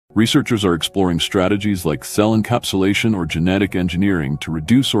Researchers are exploring strategies like cell encapsulation or genetic engineering to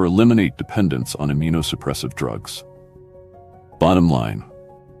reduce or eliminate dependence on immunosuppressive drugs. Bottom line.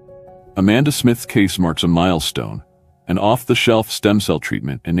 Amanda Smith's case marks a milestone, an off-the-shelf stem cell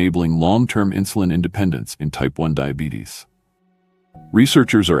treatment enabling long-term insulin independence in type 1 diabetes.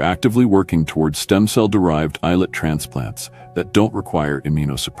 Researchers are actively working towards stem cell-derived islet transplants that don't require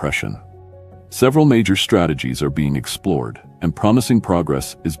immunosuppression. Several major strategies are being explored, and promising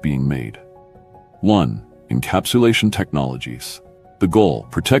progress is being made. 1. Encapsulation technologies. The goal: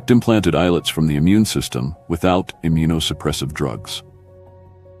 protect implanted islets from the immune system without immunosuppressive drugs.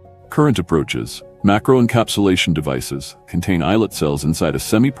 Current approaches: macroencapsulation devices contain islet cells inside a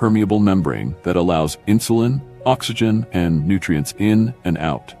semi-permeable membrane that allows insulin, oxygen, and nutrients in and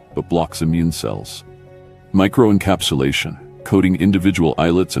out, but blocks immune cells. Microencapsulation, coating individual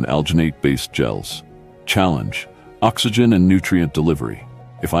islets in alginate-based gels. Challenge: oxygen and nutrient delivery.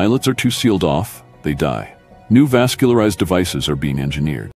 If islets are too sealed off, they die. New vascularized devices are being engineered.